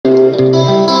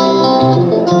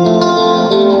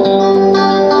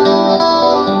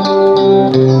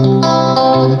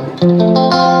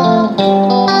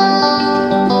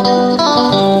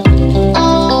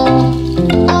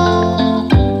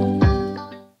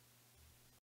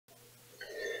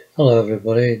Hello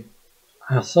everybody,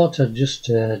 I thought I'd just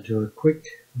do a quick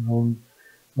run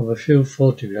of a few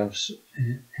photographs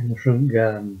in the front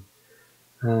garden,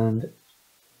 and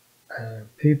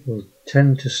people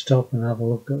tend to stop and have a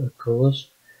look at the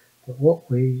colours, but what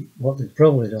they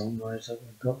probably don't know is that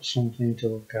we've got something to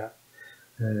look at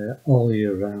all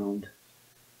year round,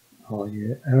 all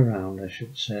year around I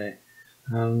should say,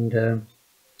 and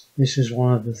this is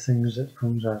one of the things that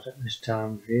comes out at this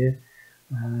time of year,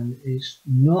 and it's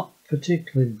not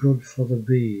particularly good for the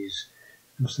bees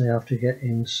because they have to get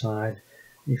inside.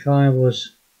 If I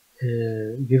was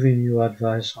giving you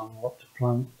advice on what to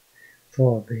plant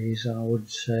for bees, I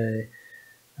would say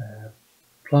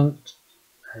plant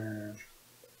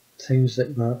things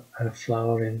that are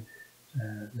flowering,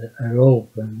 that are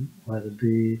open, where the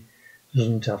bee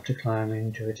doesn't have to climb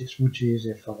into it. It's much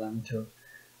easier for them to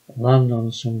land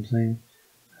on something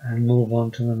and move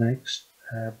on to the next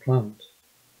plant.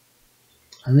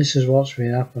 And this is what's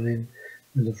been happening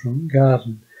with the front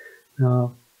garden.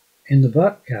 Now, in the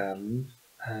back garden,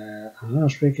 I'm not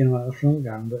speaking about the front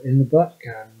garden, but in the back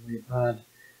garden we've had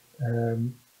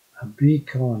a bee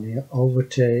colony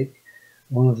overtake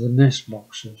one of the nest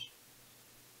boxes.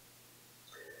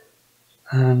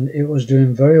 And it was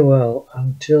doing very well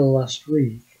until last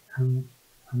week, and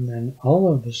then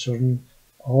all of a sudden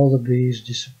all the bees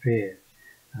disappeared.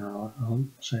 Now, I'll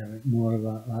say a bit more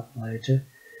about that later.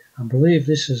 I believe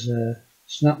this is a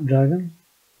snapdragon,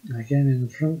 again in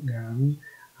the front garden,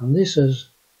 and this is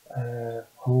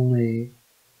only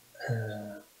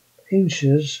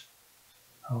inches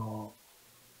or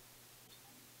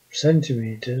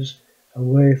centimeters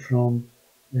away from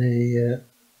the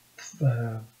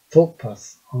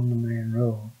footpath on the main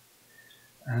road,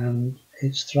 and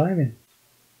it's thriving.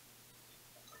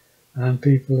 And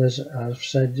people, as I've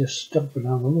said, just stop and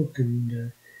have a look,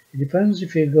 and it depends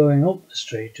if you're going up the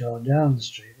street or down the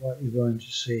street what you're going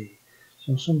to see.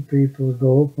 So some people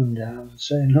go up and down and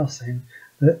say nothing,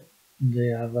 but they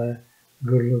have a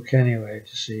good look anyway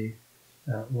to see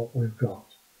what we've got.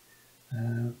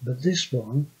 But this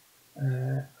one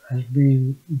has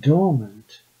been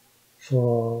dormant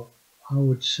for, I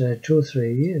would say, 2 or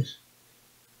 3 years.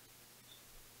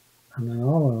 And then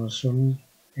all of a sudden,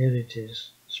 here it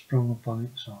is, sprung up on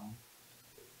its own,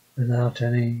 without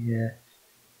any,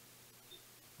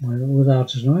 without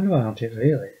us knowing about it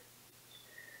really.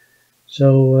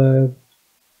 So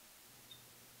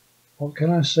what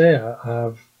can I say?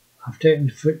 I've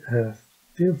taken a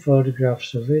few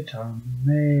photographs of it. I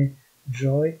may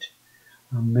draw it,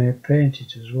 I may paint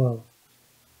it as well.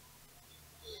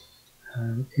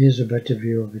 Here's a better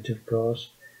view of it, of course.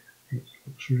 It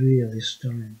looks really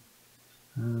stunning.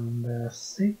 And I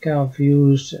think I've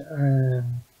used,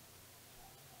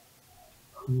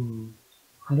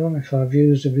 I don't know if I've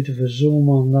used a bit of a zoom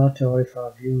on that or if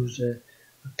I've used a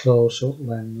close-up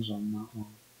lens on that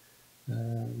one.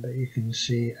 But you can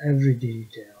see every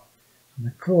detail, and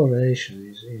the coloration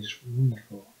is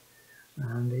wonderful.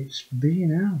 And it's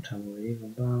been out, I believe,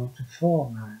 about a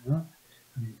fortnight now,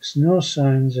 and it's no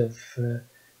signs of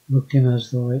looking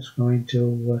as though it's going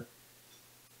to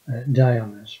die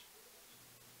on us.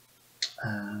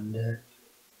 And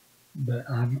but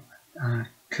I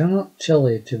cannot tell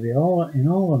you, in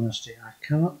all honesty, I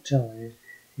cannot tell you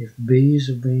if bees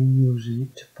have been using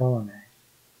it to pollinate.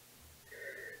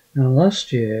 Now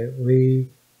last year was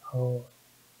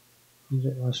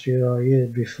it last year or year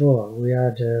before, we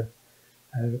had a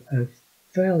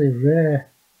fairly rare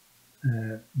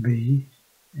bee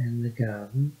in the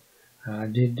garden. I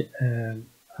did a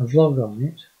vlog on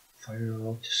it for you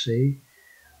all to see,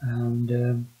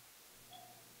 and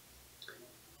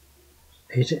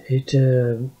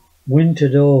it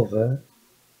wintered over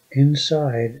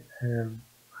inside an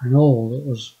hole that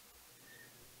was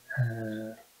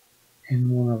in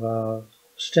one of our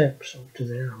steps up to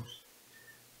the house,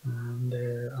 and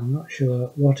I'm not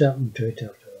sure what happened to it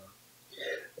after that.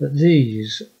 But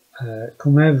these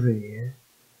come every year,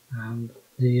 and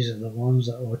these are the ones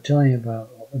that I was telling you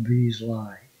about what the bees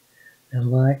like. They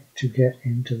like to get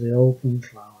into the open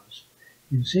flowers.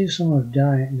 You can see some are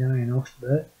dying off,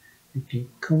 but they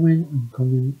keep coming and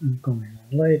coming and coming,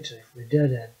 and later if we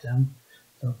deadhead them,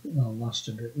 they'll last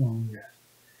a bit longer.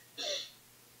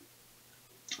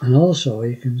 And also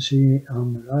you can see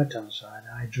on the right hand side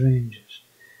hydrangeas.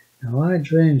 Now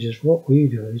hydrangeas, what we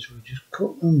do is we just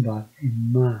cut them back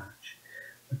in March.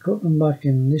 We cut them back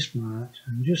in this March,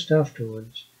 and just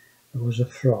afterwards there was a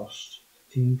frost,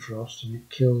 keen frost, and it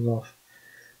killed off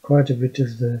quite a bit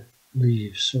of the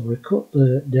leaves. So we cut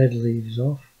the dead leaves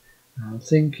off,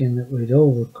 thinking that we'd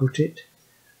overcut it,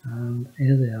 and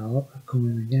here they are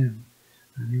coming again.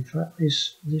 And in fact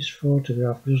this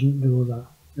photograph doesn't do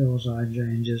those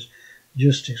hydrangeas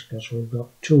justice, because we've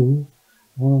got two,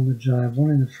 one on the drive,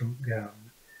 one in the front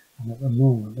garden, and at the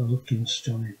moment they're looking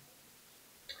stunning.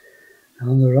 And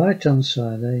on the right hand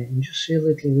side there you can just see a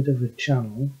little bit of a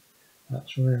channel.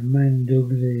 That's where men dug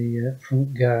the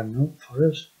front garden up for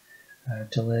us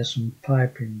to lay some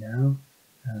piping down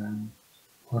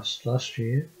last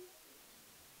year.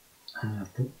 And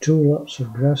I've put two lots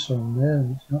of grass on there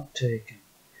and it's not taken.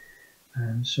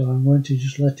 And so I'm going to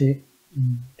just let it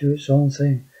do its own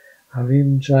thing. I've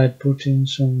even tried putting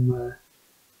some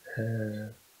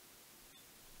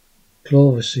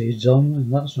clover seeds on,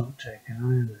 and that's not taken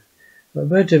either. But a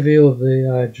better view of the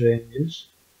hydrangeas.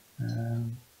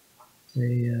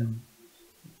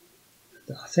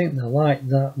 I think they like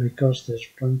that because there's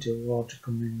plenty of water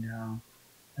coming down.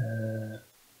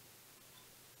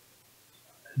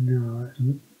 No,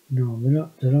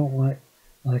 they don't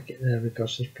like it there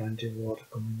because there's plenty of water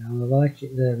coming down. They like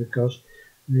it there because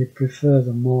they prefer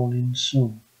the morning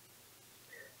sun.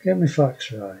 Get my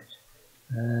facts right.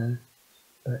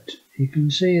 But you can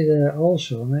see there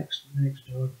also next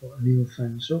door put a new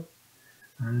fence up,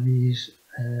 and he's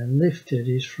lifted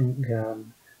his front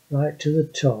garden right to the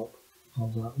top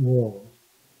of that wall.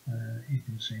 You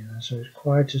can see there, so it's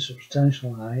quite a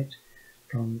substantial height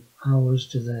from ours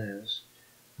to theirs,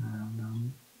 and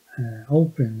I'm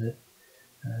hoping that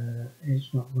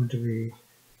it's not going to be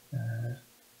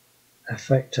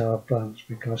affect our plants,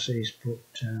 because he's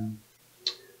put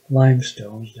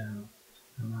limestones down,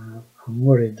 and I'm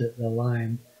worried that the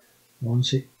lime,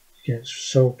 once it gets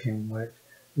soaking wet,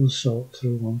 will soak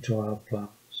through onto our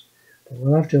plants. But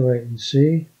we'll have to wait and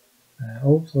see.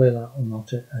 Hopefully that will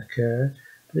not occur,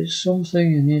 but it's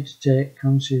something you need to take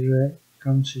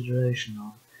consideration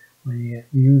of when you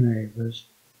get new neighbours.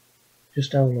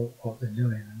 Just have a look what they're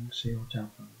doing and see what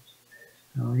happens.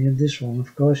 Now in this one,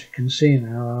 of course, you can see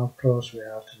now how close we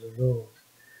are to the road.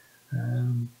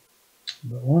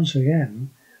 But once again,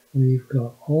 we've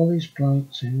got all these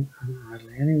plants in and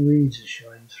hardly any weeds are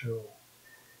showing through.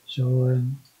 So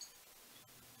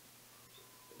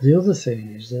the other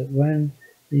thing is that when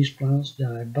these plants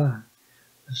die back,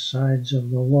 the sides of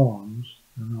the lawns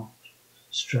are not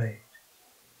straight.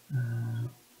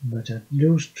 But I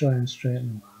do try and straighten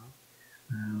them out,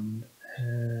 and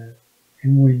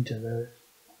in winter,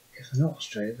 if they're not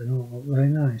straight, they don't look very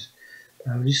nice.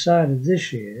 But I've decided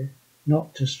this year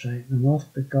not to straighten them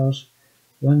off, because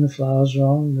when the flowers are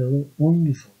on, they look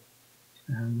wonderful,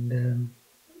 and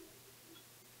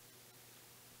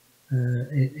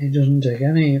it doesn't take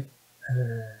any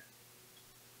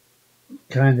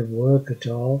kind of work at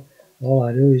all. All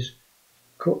I do is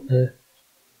cut the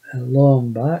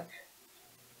lawn back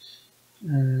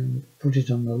and put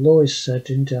it on the lowest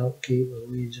setting to help keep the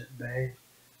weeds at bay,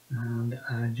 and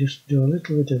I just do a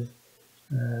little bit of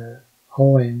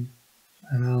hoeing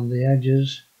around the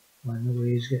edges when the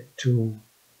weeds get too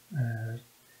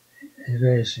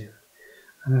evasive.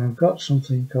 And I've got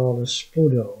something called a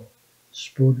spud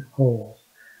hoe,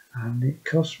 and it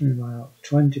cost me about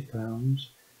 £20,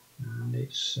 and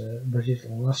it's but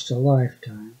it'll last a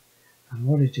lifetime. And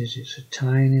what it is, it's a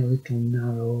tiny little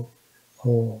narrow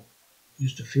hole,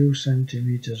 just a few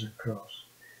centimetres across,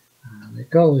 and they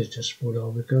call it a spud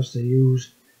hoe because they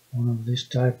use one of this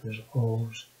type of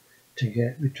hoes to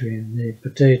get between the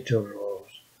potato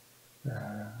rows,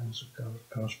 as of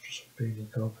course some people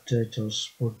call potatoes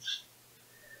spuds,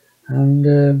 and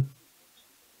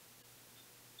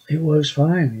it works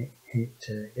fine. It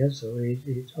gets the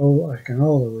weeds. I can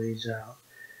haul the weeds out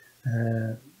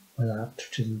without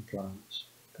touching the plants.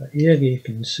 But here you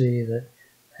can see that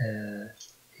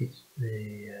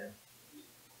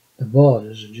the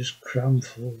borders are just crammed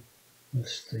full of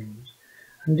things,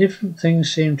 and different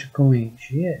things seem to come each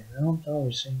year. They don't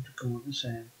always seem to come at the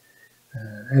same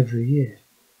every year.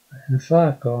 In the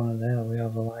far corner there we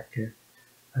have a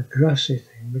grassy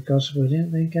thing, because we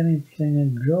didn't think anything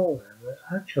would grow there, but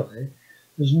actually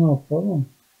there's no problem.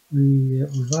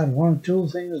 We've had one or two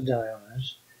things die on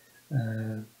us,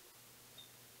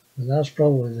 but that's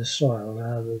probably the soil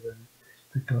rather than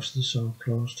because they're so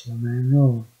close to the main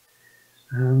road.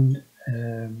 And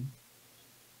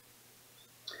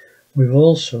we've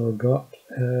also got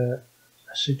a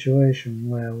situation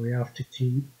where we have to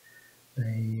keep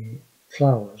the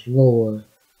flowers lower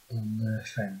than the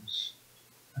fence,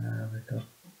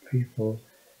 because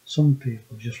some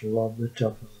people just lob the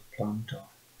top of the plant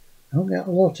off. I don't get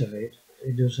a lot of it, but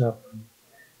it does happen.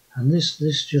 And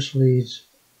this just leads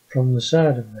from the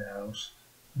side of the house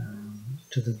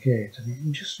to the gate, and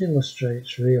it just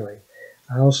illustrates really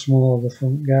how small the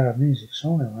front garden is. It's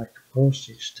only like a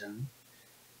postage stamp.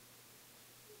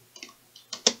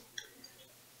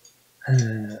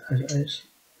 it's,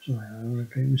 sorry, I'll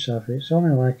repeat myself. It's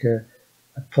only like a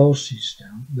postage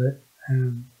stamp, but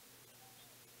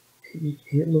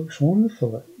it looks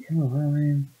wonderful. You know, I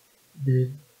mean,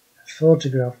 the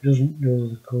photograph doesn't do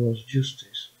the colours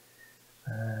justice,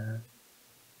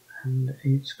 and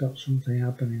it's got something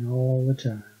happening all the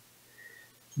time.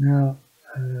 Now,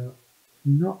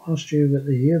 not last year, but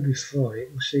the year before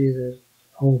it, we see the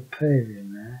old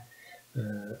pavilion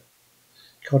there,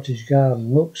 cottage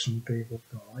garden look, some people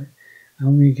call it,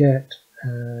 and we get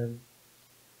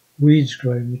weeds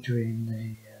growing between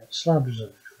the slabs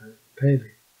of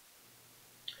paving.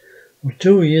 Well,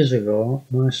 2 years ago,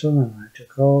 my son and I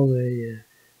took all the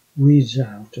weeds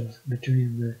out of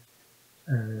between the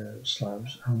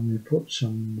slabs, and we put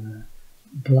some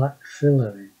black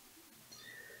filler in.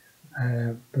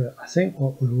 But I think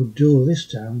what we would do this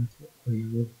time, we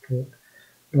would put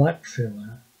black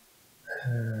filler,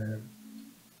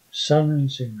 sand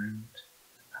and cement,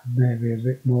 and maybe a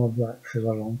bit more black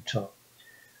filler on top.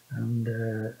 And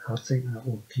I think that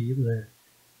will keep the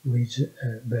weeds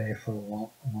at bay for a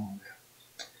lot longer.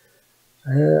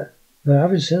 But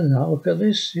having said that, look at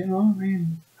this, you know, I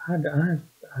mean,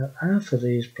 half of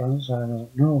these plants I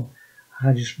don't know.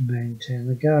 I just maintain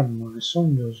the garden. My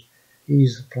son does.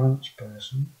 He's the plants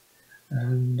person,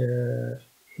 and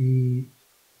he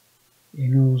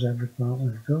knows every plant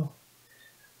we've got.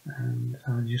 And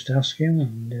I just ask him,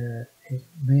 and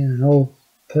being an old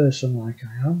person like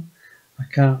I am, I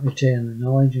can't retain the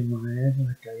knowledge in my head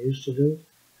like I used to do.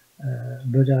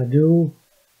 But I do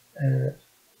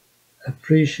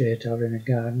appreciate having a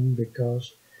garden,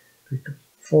 because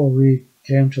before we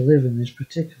came to live in this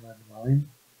particular dwelling,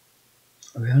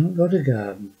 we hadn't got a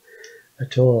garden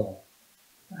at all.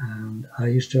 And I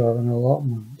used to have an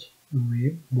allotment,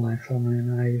 and my family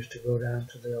and I used to go down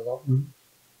to the allotment,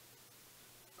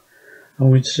 and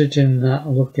we'd sit in that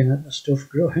looking at the stuff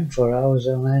growing for hours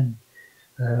on end.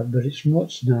 But it's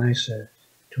much nicer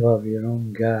to have your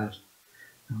own garden.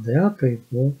 And there are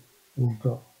people who've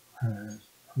got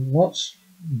lots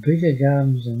bigger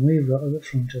gardens than we've got at the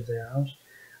front of their house,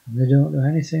 and they don't do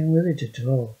anything with it at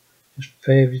all. Just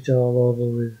paved it all over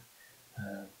with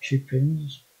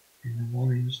chippings in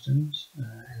one instance.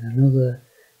 In another,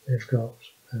 they've got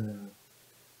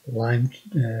lime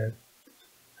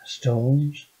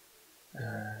stones,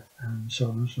 and so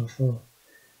on and so forth.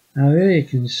 Now here you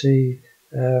can see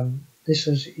this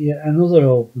is yet another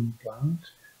open plant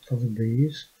for the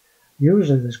bees.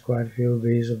 Usually there's quite a few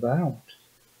bees about,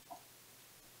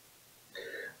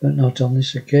 but not on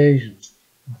this occasion.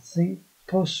 I think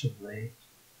possibly,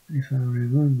 if I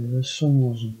remember, the sun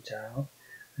wasn't out.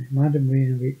 It might have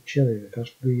been a bit chilly, because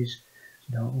bees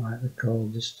don't like the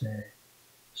cold. They stay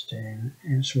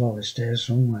in, well, they stay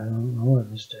somewhere, I don't know where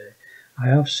they stay. I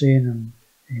have seen them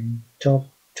in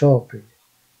torpid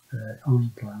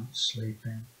on plants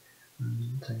sleeping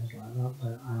and things like that,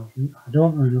 but I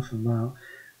don't know enough about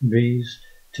bees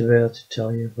to be able to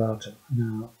tell you about it.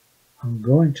 Now, I'm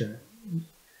going to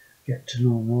get to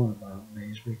know more about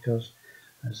bees, because,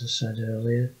 as I said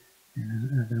earlier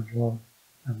in a vlog,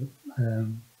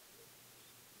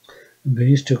 the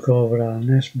bees took over our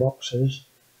nest boxes,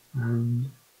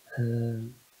 and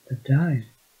they died,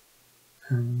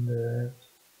 and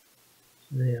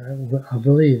I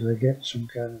believe they get some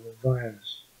kind of a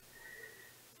virus.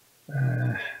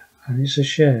 And it's a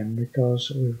shame,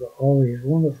 because we've got all these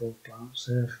wonderful plants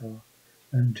there for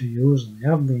them to use, and they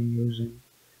have been using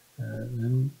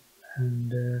them,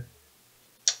 and they're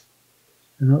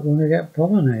not going to get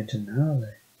pollinated now, are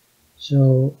they?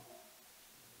 So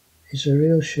it's a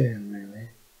real shame, really.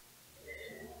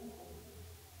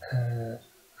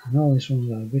 I know this one's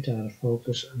got a bit out of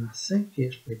focus, and I think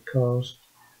it's because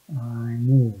I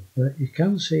move, but you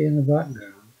can see in the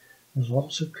background there's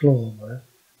lots of clover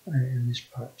in this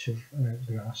patch of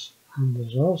grass, and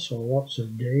there's also lots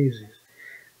of daisies.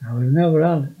 Now, we've never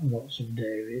had lots of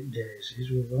daisies,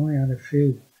 we've only had a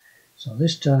few. So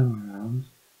this time around,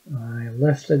 I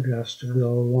left the grass to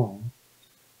go long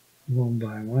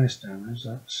by my standards.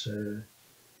 That's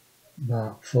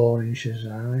about 4 inches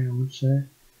high, I would say.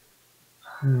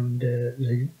 And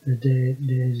the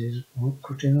daisies aren't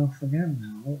cutting off again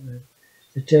now.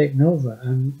 They're taking over,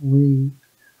 and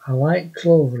I like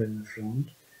clover in the front,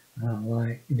 and I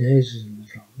like daisies in the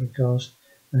front, because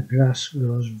the grass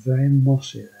grows very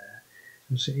mossy there,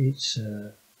 because it's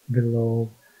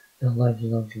below the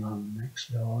level of land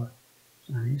next door,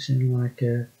 and it's in like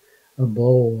a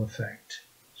bowl effect,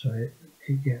 so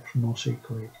it gets mossy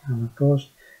quick, and of course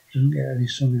it doesn't get any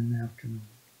sun in the afternoon.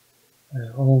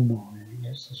 All morning it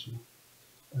gets the sun,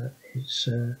 but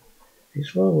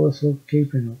it's well worth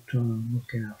keeping up to and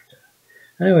looking after.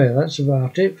 Anyway, that's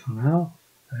about it for now,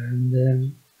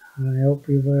 and I hope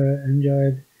you've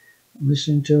enjoyed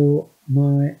listening to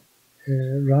my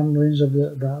ramblings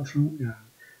about the front garden.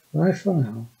 Bye for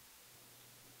now.